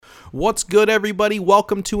What's good, everybody?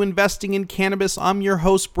 Welcome to Investing in Cannabis. I'm your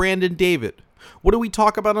host, Brandon David. What do we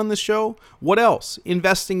talk about on this show? What else?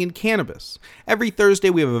 Investing in cannabis. Every Thursday,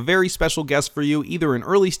 we have a very special guest for you, either an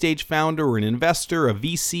early stage founder or an investor, a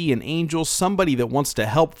VC, an angel, somebody that wants to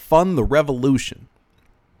help fund the revolution.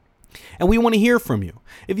 And we want to hear from you.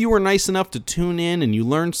 If you were nice enough to tune in and you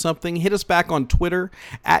learned something, hit us back on Twitter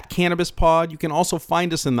at CannabisPod. You can also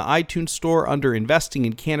find us in the iTunes store under Investing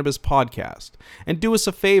in Cannabis Podcast. And do us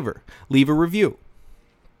a favor, leave a review.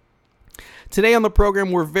 Today on the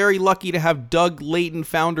program, we're very lucky to have Doug Layton,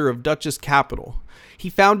 founder of Duchess Capital. He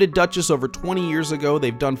founded Duchess over 20 years ago.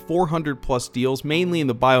 They've done 400 plus deals, mainly in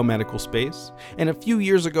the biomedical space. And a few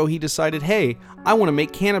years ago, he decided, hey, I want to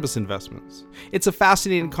make cannabis investments. It's a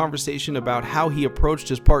fascinating conversation about how he approached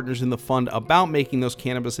his partners in the fund about making those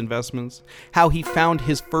cannabis investments, how he found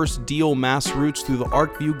his first deal, Massroots, through the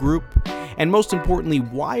ArcView Group, and most importantly,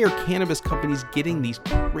 why are cannabis companies getting these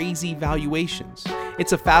crazy valuations?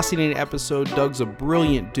 It's a fascinating episode. Doug's a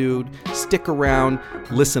brilliant dude. Stick around,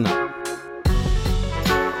 listen up.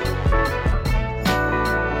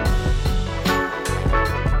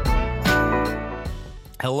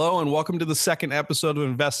 Hello and welcome to the second episode of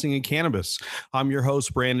Investing in Cannabis. I'm your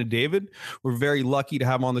host, Brandon David. We're very lucky to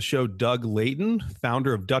have on the show Doug Layton,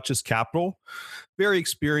 founder of Duchess Capital. Very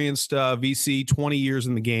experienced VC, 20 years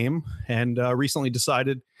in the game, and recently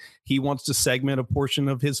decided he wants to segment a portion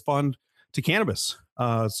of his fund to cannabis.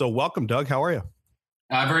 So welcome, Doug. How are you?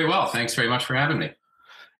 Very well. Thanks very much for having me.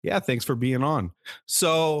 Yeah, thanks for being on.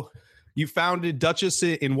 So you founded Duchess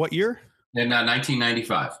in what year? In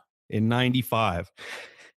 1995. In 95.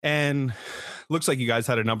 And looks like you guys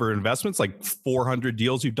had a number of investments, like 400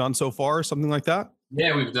 deals you've done so far, something like that?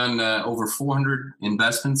 Yeah, we've done over 400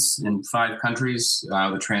 investments in 5 countries,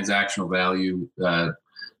 with transactional value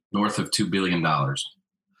north of $2 billion.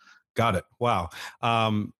 Got it. Wow.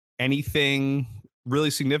 Anything really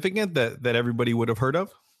significant that everybody would have heard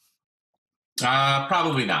of?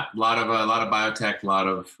 Probably not. A lot of biotech, a lot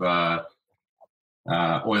of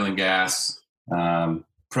oil and gas,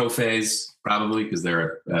 Prophase, probably because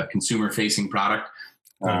they're a consumer-facing product.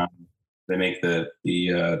 They make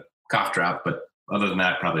the cough drop, but other than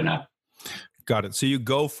that, probably not. Got it. So you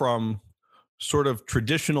go from sort of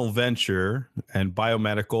traditional venture and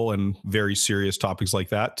biomedical and very serious topics like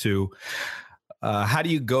that to how do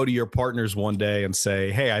you go to your partners one day and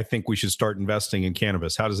say, hey, I think we should start investing in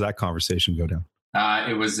cannabis? How does that conversation go down?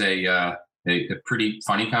 It was a pretty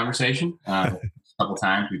funny conversation. A couple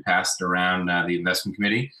times we passed around the investment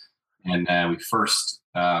committee, and we first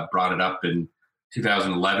brought it up in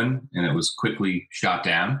 2011, and it was quickly shot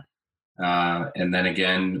down. And then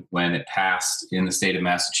again, when it passed in the state of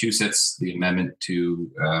Massachusetts, the amendment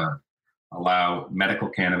to allow medical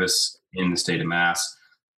cannabis in the state of Mass,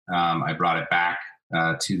 I brought it back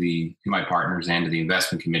to my partners and to the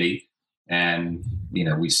investment committee, and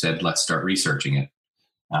we said, let's start researching it.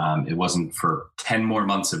 It wasn't for 10 more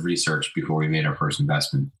months of research before we made our first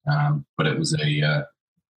investment, but it was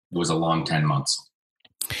a long 10 months.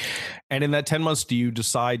 And in that 10 months, do you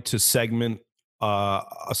decide to segment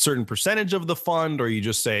a certain percentage of the fund, or you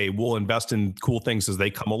just say, we'll invest in cool things as they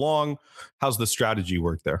come along? How's the strategy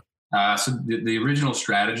work there? So the original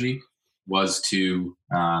strategy was to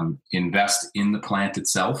invest in the plant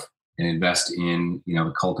itself and invest in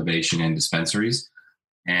the cultivation and dispensaries.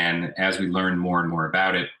 And as we learned more and more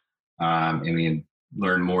about it, and we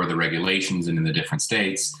learned more of the regulations in the different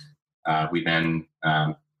states, we then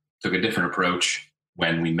took a different approach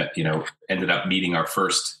when we ended up meeting our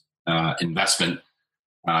first investment,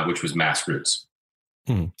 which was Massroots.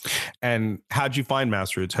 And how'd you find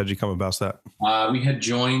Massroots? How'd you come about that? We had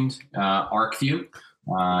joined ArcView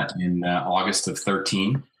in August of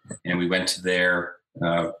 13, and we went to their,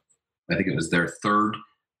 I think it was their third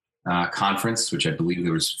conference, which I believe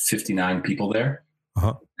there was 59 people there.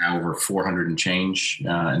 Now over 400 and change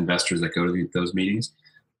investors that go to those meetings.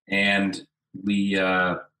 And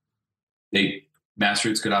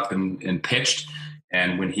Massroots got up and pitched.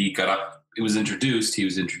 And when he got up, he was introduced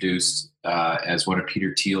as one of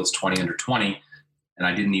Peter Thiel's 20 under 20. And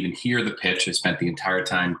I didn't even hear the pitch. I spent the entire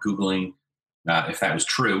time Googling if that was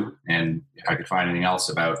true and if I could find anything else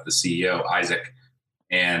about the CEO, Isaac.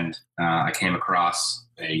 And I came across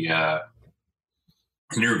a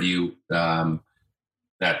interview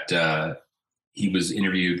that he was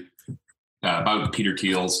interviewed about Peter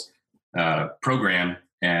Thiel's program,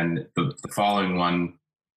 and the following one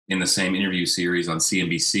in the same interview series on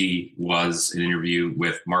CNBC was an interview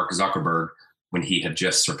with Mark Zuckerberg when he had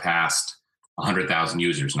just surpassed 100,000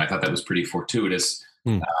 users, and I thought that was pretty fortuitous.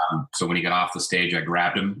 So when he got off the stage, I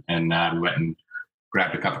grabbed him and we went and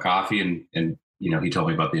grabbed a cup of coffee and he told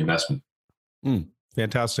me about the investment.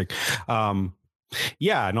 Fantastic.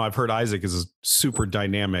 Yeah, no, I've heard Isaac is a super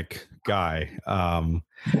dynamic guy.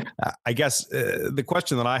 I guess the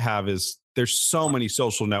question that I have is, there's so many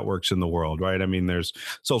social networks in the world, right? I mean, there's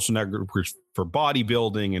social networks for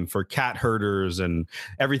bodybuilding and for cat herders and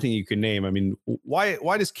everything you can name. I mean, why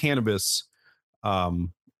does cannabis,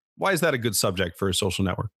 why is that a good subject for a social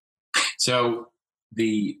network? So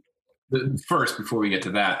the first, before we get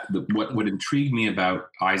to that, what intrigued me about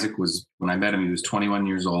Isaac was when I met him, he was 21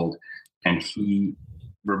 years old, and he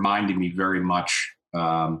reminded me very much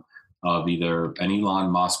of either an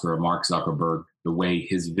Elon Musk or a Mark Zuckerberg, the way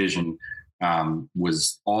his vision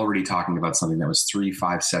was already talking about something that was 3,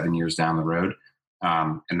 5, 7 years down the road.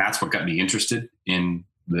 And that's what got me interested in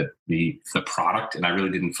the product. And I really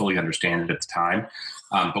didn't fully understand it at the time.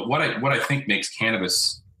 But what I think makes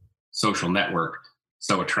Cannabis Social Network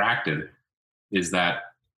so attractive is that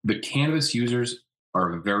the cannabis users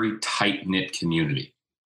are a very tight-knit community,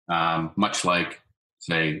 much like,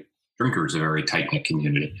 say, drinkers are a very tight-knit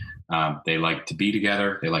community. They like to be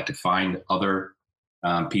together. They like to find other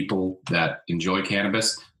people that enjoy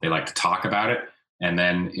cannabis. They like to talk about it. And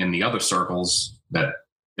then in the other circles that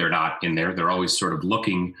they're not in there, they're always sort of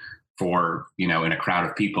looking for, in a crowd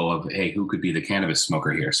of people of, hey, who could be the cannabis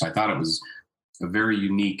smoker here? So I thought it was a very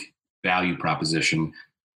unique value proposition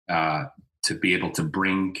to be able to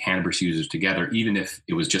bring cannabis users together, even if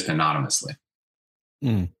it was just anonymously.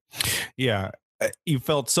 Yeah. You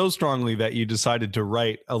felt so strongly that you decided to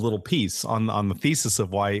write a little piece on the thesis of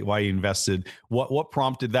why you invested. What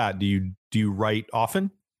prompted that? Do you write often?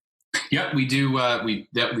 Yeah, we do.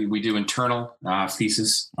 We do internal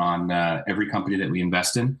thesis on every company that we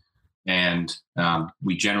invest in, and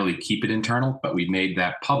we generally keep it internal. But we made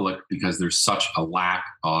that public because there's such a lack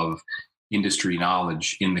of industry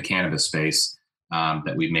knowledge in the cannabis space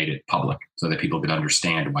that we made it public so that people could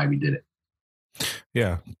understand why we did it.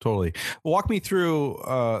 Yeah, totally. Walk me through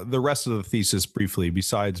the rest of the thesis briefly,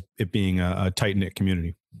 besides it being a tight-knit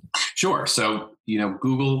community. Sure. So,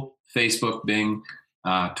 Google, Facebook, Bing,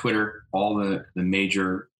 Twitter, all the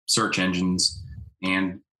major search engines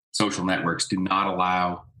and social networks do not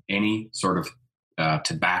allow any sort of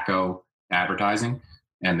tobacco advertising,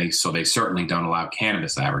 and they certainly don't allow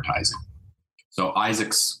cannabis advertising. So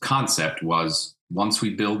Isaac's concept was, once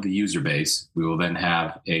we build the user base, we will then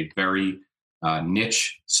have a very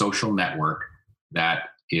niche social network that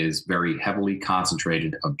is very heavily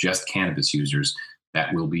concentrated of just cannabis users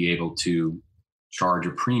that will be able to charge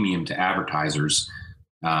a premium to advertisers.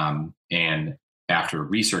 And after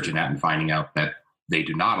researching that and finding out that they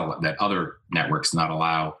do not allow, that other networks not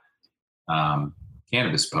allow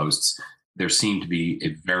cannabis posts, there seemed to be a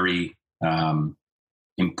very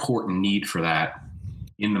important need for that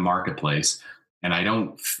in the marketplace. And I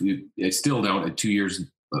still don't, 2 years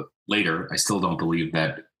later, I still don't believe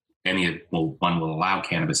that one will allow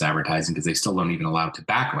cannabis advertising, because they still don't even allow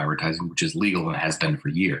tobacco advertising, which is legal and has been for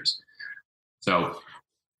years. So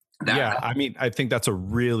I think that's a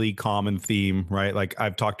really common theme, right? Like,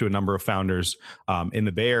 I've talked to a number of founders in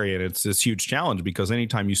the Bay Area, and it's this huge challenge because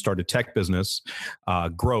anytime you start a tech business,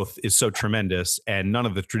 growth is so tremendous, and none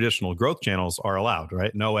of the traditional growth channels are allowed,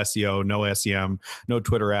 right? No SEO, no SEM, no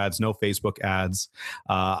Twitter ads, no Facebook ads.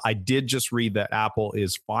 I did just read that Apple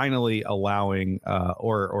is finally allowing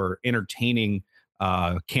or entertaining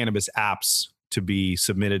cannabis apps to be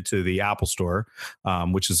submitted to the Apple Store,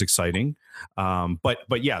 which is exciting.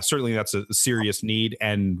 But yeah, certainly that's a serious need,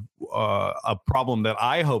 and a problem that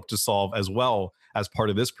I hope to solve as well as part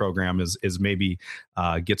of this program is maybe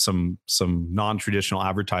get some non-traditional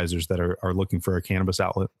advertisers that are looking for a cannabis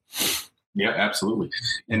outlet. Yeah, absolutely.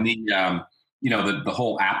 And the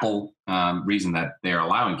whole Apple reason that they're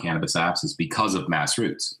allowing cannabis apps is because of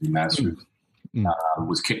Massroots. Massroots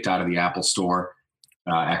was kicked out of the Apple Store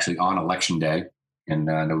actually on election day in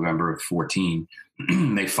November of 2014.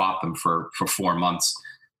 They fought them for 4 months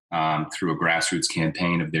through a grassroots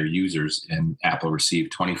campaign of their users, and Apple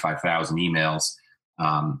received 25,000 emails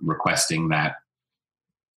requesting that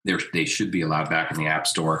they should be allowed back in the App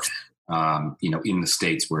Store, in the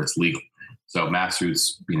states where it's legal. So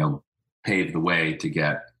Massroots, paved the way to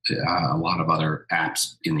get a lot of other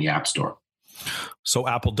apps in the App Store. So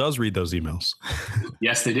Apple does read those emails.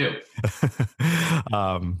 Yes, they do.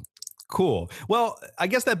 Cool. Well, I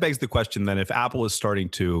guess that begs the question then, if Apple is starting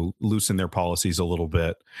to loosen their policies a little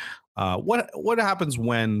bit, what happens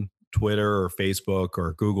when Twitter or Facebook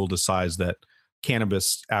or Google decides that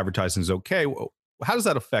cannabis advertising is okay? How does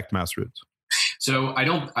that affect Massroots? So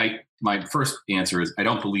my first answer is I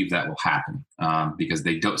don't believe that will happen because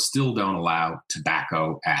they still don't allow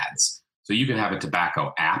tobacco ads. So you can have a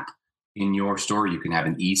tobacco app, in your store. You can have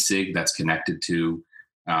an e-cig that's connected to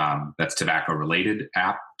that's tobacco related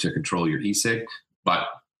app to control your e-cig, but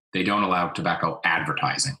they don't allow tobacco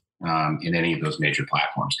advertising in any of those major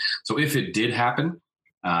platforms. So if it did happen,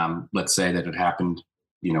 let's say that it happened,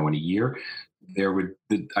 in a year,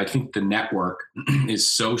 I think the network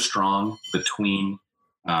is so strong between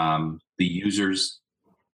the users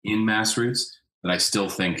in Massroots that I still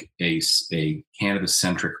think a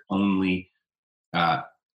cannabis-centric only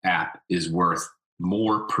app is worth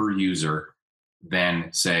more per user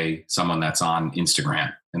than, say, someone that's on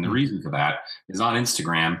Instagram. And the reason for that is on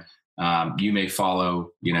Instagram, you may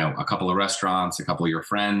follow, a couple of restaurants, a couple of your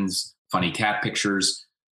friends, funny cat pictures.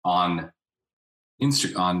 On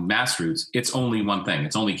Massroots, it's only one thing.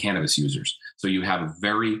 It's only cannabis users. So you have a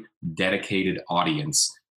very dedicated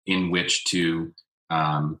audience in which to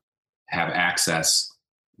have access.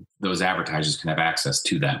 Those advertisers can have access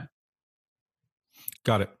to them.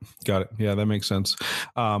 Got it. Yeah, that makes sense.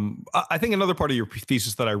 I think another part of your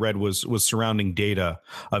thesis that I read was surrounding data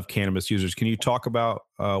of cannabis users. Can you talk about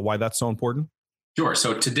why that's so important? Sure.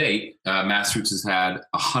 So to date, Massroots has had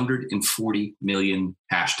 140 million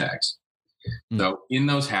hashtags. So in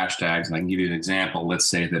those hashtags, and I can give you an example. Let's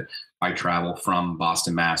say that I travel from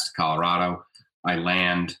Boston, Mass to Colorado. I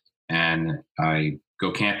land and I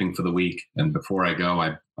go camping for the week. And before I go,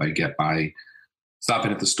 I stop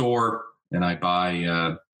in at the store and I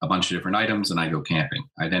buy a bunch of different items and I go camping.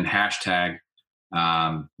 I then hashtag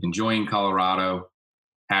enjoying Colorado,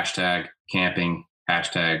 hashtag camping,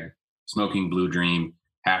 hashtag smoking Blue Dream,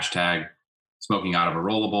 hashtag smoking out of a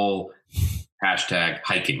rollable, hashtag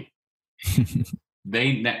hiking.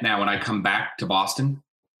 Now, when I come back to Boston,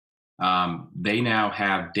 they now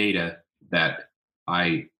have data that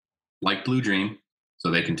I like Blue Dream,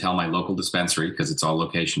 so they can tell my local dispensary because it's all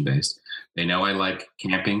location based. They know I like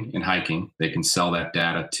camping and hiking. They can sell that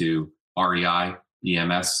data to REI,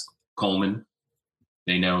 EMS, Coleman.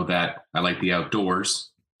 They know that I like the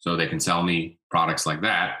outdoors, so they can sell me products like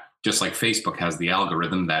that. Just like Facebook has the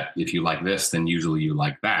algorithm that if you like this, then usually you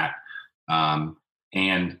like that.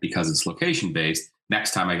 And because it's location based,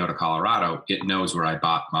 next time I go to Colorado, it knows where I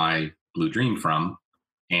bought my Blue Dream from.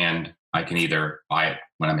 And I can either buy it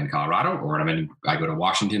when I'm in Colorado or when I go to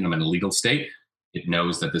Washington, I'm in a legal state. It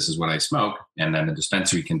knows that this is what I smoke. And then the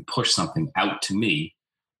dispensary can push something out to me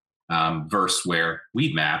versus where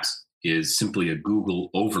Weed Maps is simply a Google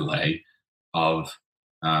overlay of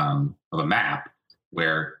a map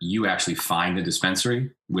where you actually find the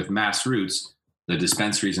dispensary. With Massroots, the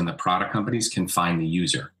dispensaries and the product companies can find the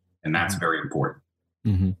user. And that's very important.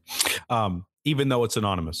 Mm-hmm. Even though it's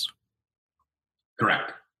anonymous.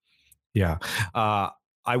 Correct. Yeah.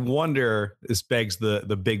 I wonder, this begs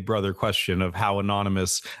the big brother question of how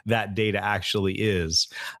anonymous that data actually is.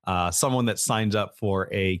 Someone that signs up for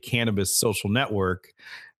a cannabis social network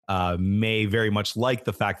may very much like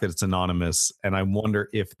the fact that it's anonymous. And I wonder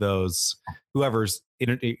if whoever's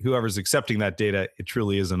accepting that data, it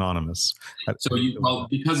truly is anonymous. So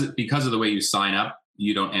because of the way you sign up,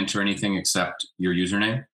 you don't enter anything except your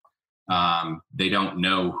username. They don't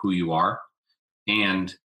know who you are,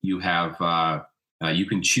 and you have you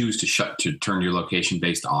can choose to turn your location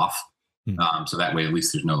based off. So that way, at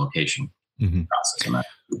least there's no location process in that.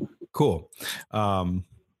 Cool.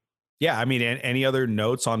 Yeah, I mean, any other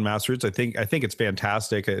notes on Massroots? I think it's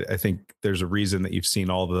fantastic. I think there's a reason that you've seen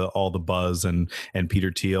all the buzz and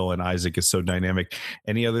Peter Thiel and Isaac is so dynamic.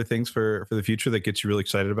 Any other things for the future that gets you really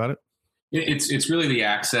excited about it? It's really the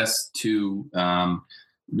access to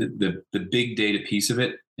the big data piece of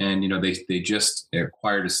it. And they just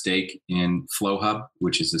acquired a stake in FlowHub,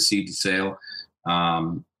 which is a seed to sale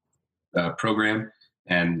program,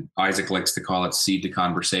 and Isaac likes to call it seed to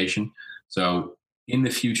conversation. So in the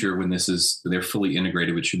future, when they're fully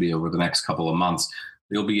integrated, which should be over the next couple of months,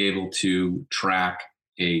 they'll be able to track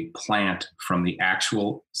a plant from the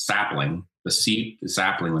actual sapling, the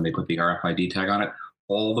sapling, when they put the RFID tag on it,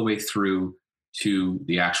 all the way through to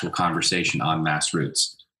the actual conversation on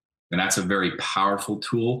Massroots. And that's a very powerful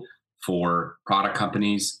tool for product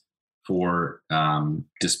companies, for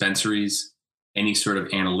dispensaries, any sort of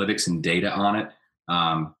analytics and data on it.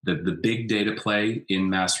 The big data play in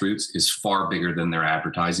Massroots is far bigger than their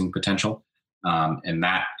advertising potential. And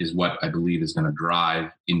that is what I believe is going to drive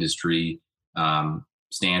industry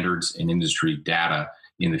standards and industry data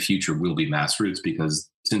in the future will be Massroots, because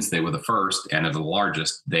since they were the first and are the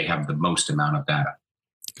largest, they have the most amount of data.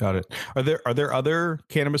 Got it. Are there other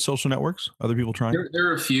cannabis social networks? Other people trying? There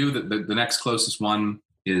are a few. The next closest one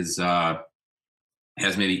is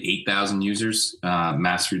has maybe 8,000 users.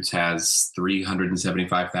 Massroots has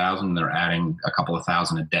 375,000. They're adding a couple of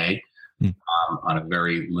thousand a day. on a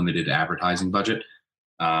very limited advertising budget.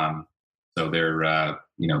 So they're,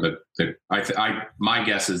 my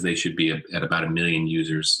guess is they should be at about 1 million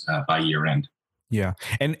users by year end. Yeah.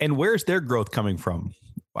 And where's their growth coming from?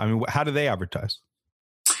 I mean, how do they advertise?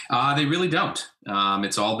 They really don't.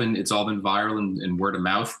 It's all been viral and word of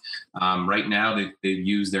mouth. Right now, they've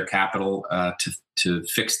used their capital to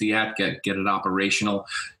fix the app, get it operational,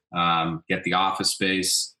 get the office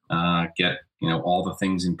space, get all the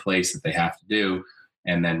things in place that they have to do.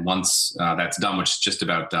 And then once that's done, which is just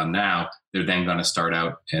about done now, they're then going to start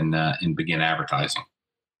out and begin advertising.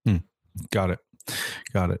 Got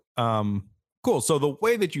it. Cool. So the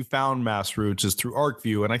way that you found MassRoots is through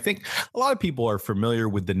ArcView, and I think a lot of people are familiar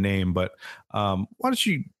with the name, but why don't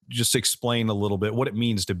you just explain a little bit what it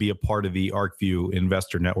means to be a part of the ArcView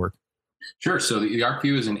Investor Network? Sure. So the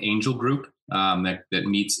ArcView is an angel group that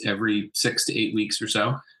meets every 6 to 8 weeks or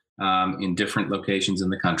so in different locations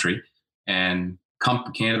in the country, and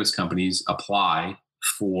cannabis companies apply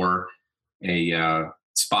for a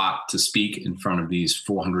spot to speak in front of these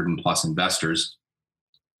 400 and plus investors.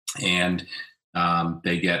 And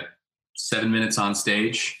they get 7 minutes on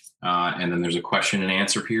stage, and then there's a question and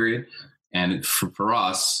answer period. And for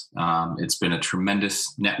us, it's been a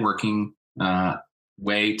tremendous networking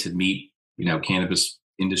way to meet, cannabis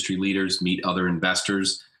industry leaders, meet other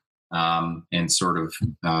investors, and sort of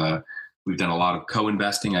we've done a lot of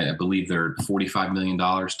co-investing. I believe there are $45 million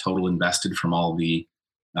total invested from all the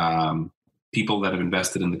people that have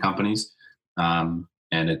invested in the companies, and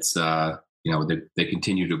it's they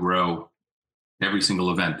continue to grow. Every single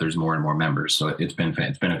event, there's more and more members. So it's been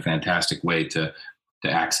a fantastic way to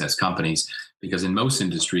access companies, because in most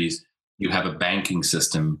industries you have a banking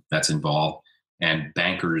system that's involved, and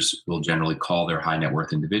bankers will generally call their high net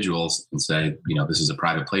worth individuals and say, this is a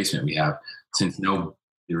private placement we have. Since there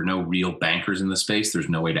are no real bankers in the space, there's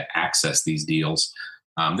no way to access these deals.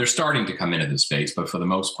 They're starting to come into the space, but for the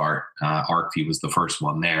most part, ArcView was the first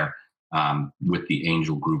one there with the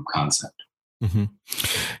angel group concept. Mm-hmm.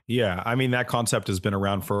 Yeah, I mean, that concept has been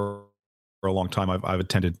around for a long time. I've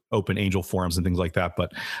attended open angel forums and things like that,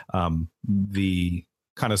 but the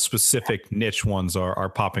kind of specific niche ones are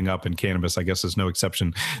popping up, in cannabis, I guess, is no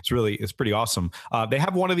exception. It's pretty awesome. They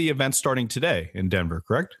have one of the events starting today in Denver,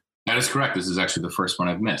 correct? That is correct. This is actually the first one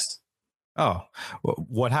I've missed. Oh,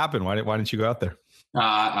 what happened? Why didn't you go out there?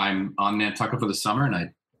 I'm on Nantucket for the summer, and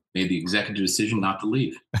I made the executive decision not to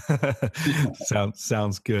leave.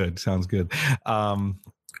 Sounds good.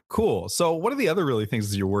 Cool. So one of the other really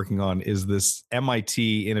things that you're working on is this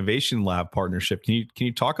MIT Innovation Lab partnership. Can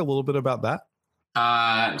you talk a little bit about that?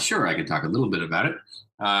 Sure, I can talk a little bit about it.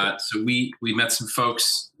 So we met some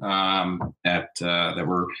folks that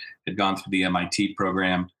had gone through the MIT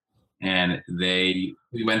program, and we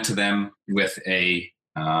went to them with an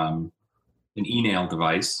e-nail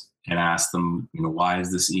device and asked them, why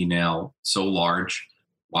is this e-nail so large?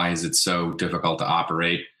 Why is it so difficult to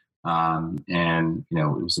operate? And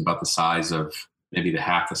it was about the size of maybe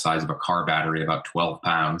half the size of a car battery, about 12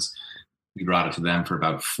 pounds. We brought it to them for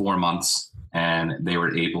about 4 months, and they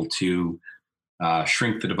were able to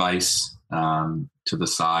shrink the device to the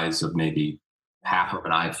size of maybe half of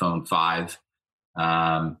an iPhone 5.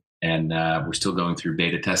 And we're still going through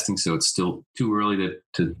beta testing, so it's still too early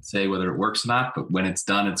to say whether it works or not. But when it's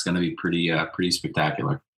done, it's going to be pretty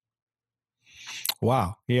spectacular.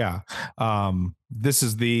 Wow! Yeah, this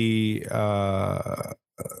is the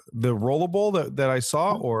rollable that I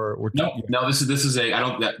saw, or no. This is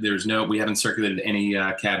we haven't circulated any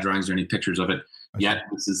CAD drawings or any pictures of it yet.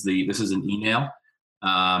 This is an e-nail,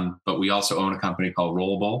 but we also own a company called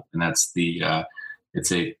Rollable, and that's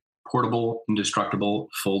it's a portable, indestructible,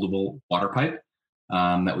 foldable water pipe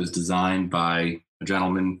that was designed by a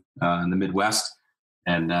gentleman in the Midwest.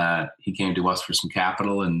 And he came to us for some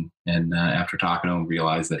capital, and after talking to him,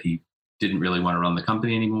 realized that he didn't really want to run the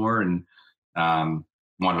company anymore, and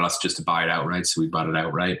wanted us just to buy it outright. So we bought it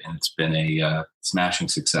outright, and it's been a smashing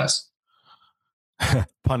success.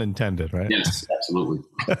 Pun intended, right? Yes, absolutely.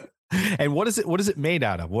 And what is it made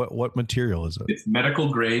out of? What material is it? It's medical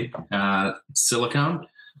grade silicone.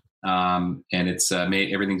 And it's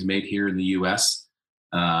everything's made here in the U.S.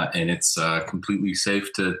 And it's completely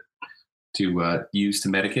safe to use to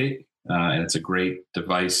medicate. And it's a great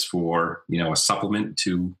device for, a supplement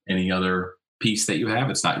to any other piece that you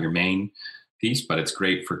have. It's not your main piece, but it's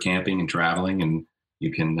great for camping and traveling, and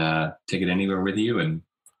you can take it anywhere with you. And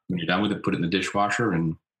when you're done with it, put it in the dishwasher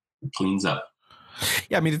and it cleans up.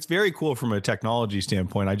 Yeah, I mean, it's very cool from a technology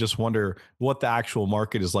standpoint. I just wonder what the actual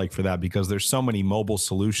market is like for that, because there's so many mobile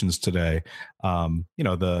solutions today.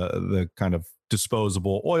 The kind of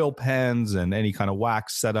disposable oil pens and any kind of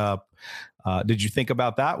wax setup. Did you think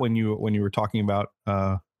about that when you were talking about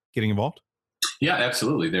getting involved? Yeah,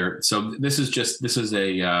 absolutely. So this is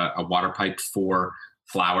a water pipe for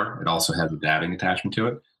flour. It also has a dabbing attachment to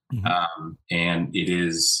it, and it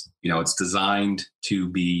is it's designed to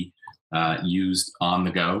be used on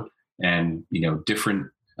the go. And different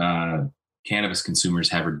cannabis consumers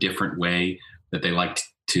have a different way that they like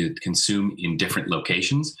to consume in different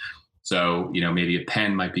locations. So maybe a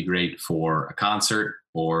pen might be great for a concert,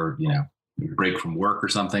 or break from work or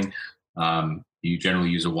something. You generally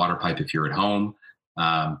use a water pipe if you're at home,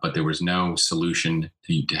 but there was no solution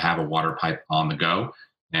to have a water pipe on the go.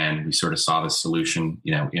 And we sort of saw this solution,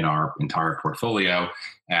 in our entire portfolio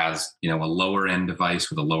as, a lower end device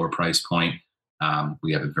with a lower price point.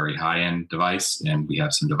 We have a very high end device, and we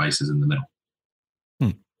have some devices in the middle.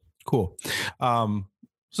 Cool.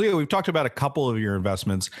 So yeah, we've talked about a couple of your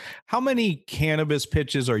investments. How many cannabis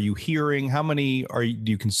pitches are you hearing? How many do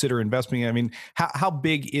you consider investing in? I mean, how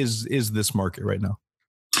big is this market right now?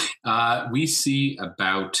 We see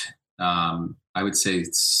about, I would say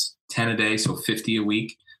it's 10 a day, so 50 a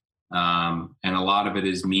week. And a lot of it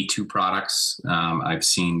is Me Too products. I've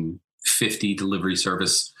seen 50 delivery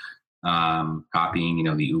service copying,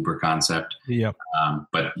 the Uber concept. Yep.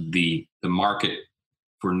 But the market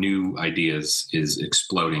for new ideas is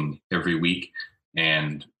exploding every week.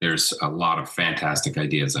 And there's a lot of fantastic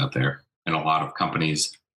ideas out there, and a lot of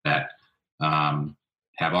companies that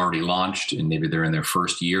have already launched, and maybe they're in their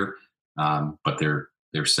first year, but their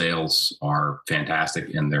sales are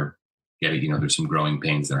fantastic, and they're getting, there's some growing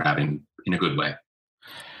pains they're having in a good way.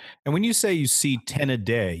 And when you say you see 10 a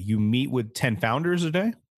day, you meet with 10 founders a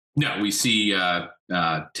day? No, we see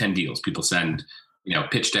 10 deals. People send,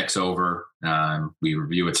 pitch decks over. We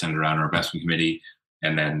review it, send it around our investment committee.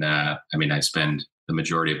 And then, I spend the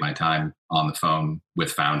majority of my time on the phone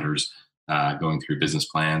with founders, going through business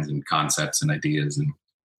plans and concepts and ideas. And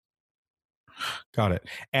got it.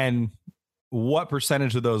 And what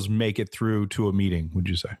percentage of those make it through to a meeting, would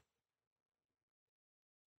you say?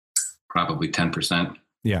 Probably 10%.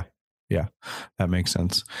 Yeah, that makes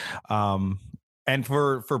sense. And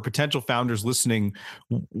for potential founders listening,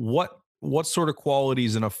 what sort of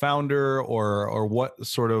qualities in a founder, or what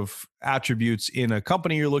sort of attributes in a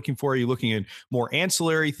company you're looking for? Are you looking at more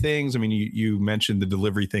ancillary things? I mean, you mentioned the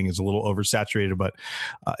delivery thing is a little oversaturated, but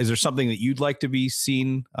is there something that you'd like to be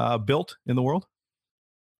seen built in the world?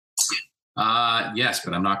 Yes,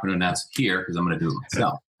 but I'm not going to announce it here because I'm going to do it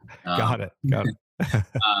myself. Got it.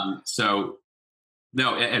 So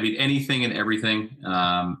no, I mean, anything and everything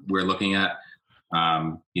we're looking at,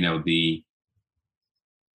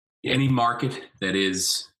 any market that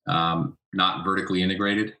is not vertically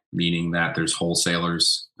integrated, meaning that there's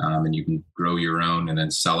wholesalers and you can grow your own and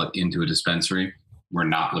then sell it into a dispensary, we're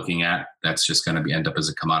not looking at. That's just going to end up as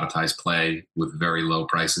a commoditized play with very low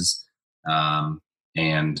prices.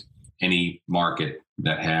 And any market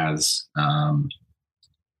that has, that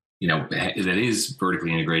is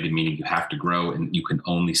vertically integrated, meaning you have to grow and you can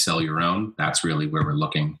only sell your own. That's really where we're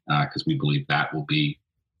looking, because we believe that will be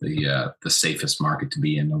the safest market to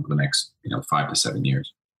be in over the next 5 to 7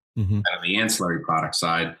 years. Mm-hmm. And on the ancillary product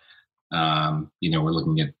side, we're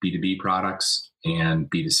looking at B2B products and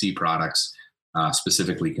B2C products,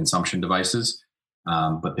 specifically consumption devices.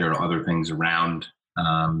 But there are other things around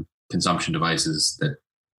consumption devices that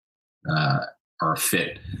are a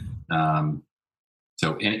fit.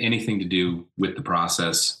 So anything to do with the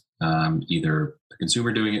process, either the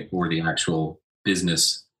consumer doing it or the actual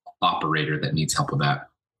business operator that needs help with that.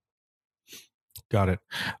 Got it.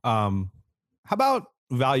 How about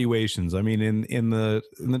valuations? I mean, in the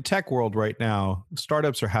tech world right now,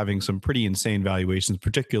 startups are having some pretty insane valuations,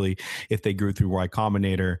 particularly if they grew through Y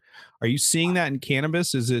Combinator. Are you seeing that in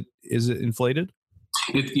cannabis? Is it inflated?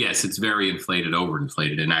 Yes, it's very inflated,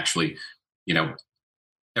 overinflated, and actually,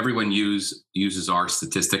 everyone uses our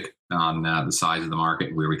statistic on the size of the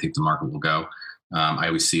market, where we think the market will go. I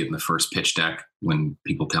always see it in the first pitch deck when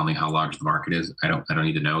people tell me how large the market is. I don't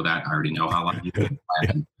need to know that. I already know how large it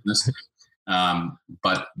is.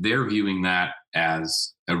 But they're viewing that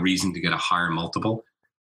as a reason to get a higher multiple.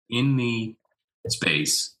 In the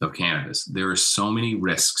space of cannabis, there are so many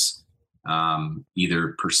risks,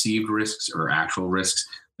 either perceived risks or actual risks,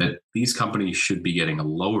 that these companies should be getting a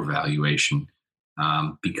lower valuation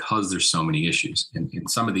because there's so many issues. And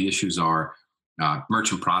some of the issues are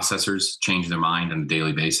merchant processors change their mind on a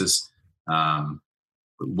daily basis.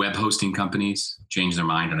 Web hosting companies change their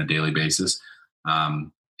mind on a daily basis.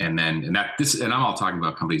 And I'm all talking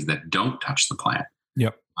about companies that don't touch the plan.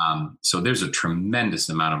 Yep. So there's a tremendous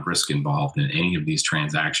amount of risk involved in any of these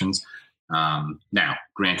transactions. Now,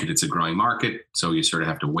 granted, it's a growing market, so you sort of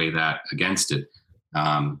have to weigh that against it.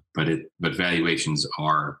 But valuations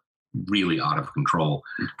are really out of control.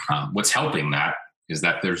 What's helping that is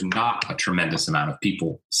that there's not a tremendous amount of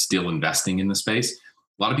people still investing in the space.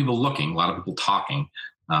 A lot of people looking, a lot of people talking,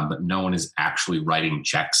 but no one is actually writing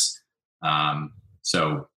checks.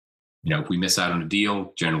 So, if we miss out on a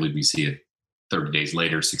deal, generally we see it 30 days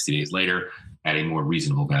later, 60 days later at a more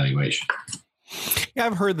reasonable valuation. Yeah,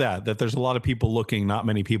 I've heard that there's a lot of people looking, not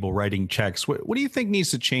many people writing checks. What do you think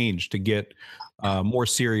needs to change to get more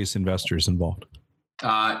serious investors involved?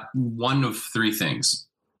 One of three things: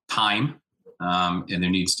 time, and there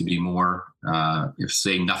needs to be more. If,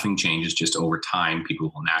 say, nothing changes, just over time,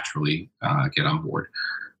 people will naturally get on board.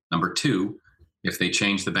 Number two, if they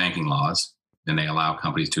change the banking laws and they allow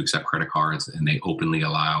companies to accept credit cards and they openly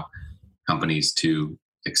allow companies to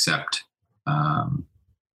accept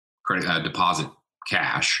credit deposit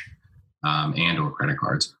cash and or credit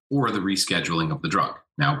cards, or the rescheduling of the drug.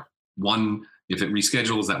 Now, if it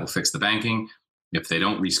reschedules, that will fix the banking. If they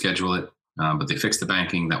don't reschedule it, but they fix the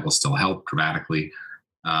banking, that will still help dramatically.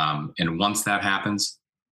 And once that happens,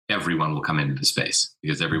 everyone will come into the space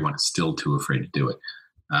because everyone is still too afraid to do it.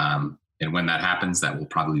 And when that happens, that will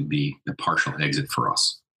probably be a partial exit for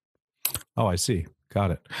us. Oh, I see.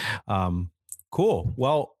 Got it. Cool.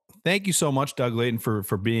 Well, thank you so much, Doug Layton,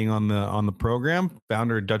 for being on the program,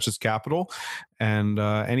 founder of Duchess Capital. And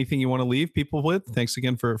anything you want to leave people with? Thanks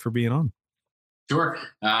again for being on. Sure.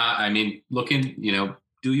 Look in,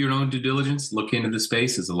 do your own due diligence, look into the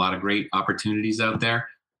space. There's a lot of great opportunities out there.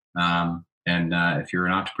 And if you're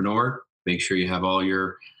an entrepreneur, make sure you have all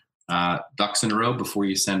your ducks in a row before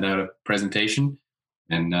you send out a presentation,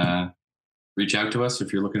 and reach out to us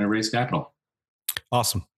if you're looking to raise capital.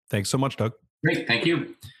 Awesome. Thanks so much, Doug. Great. Thank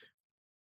you.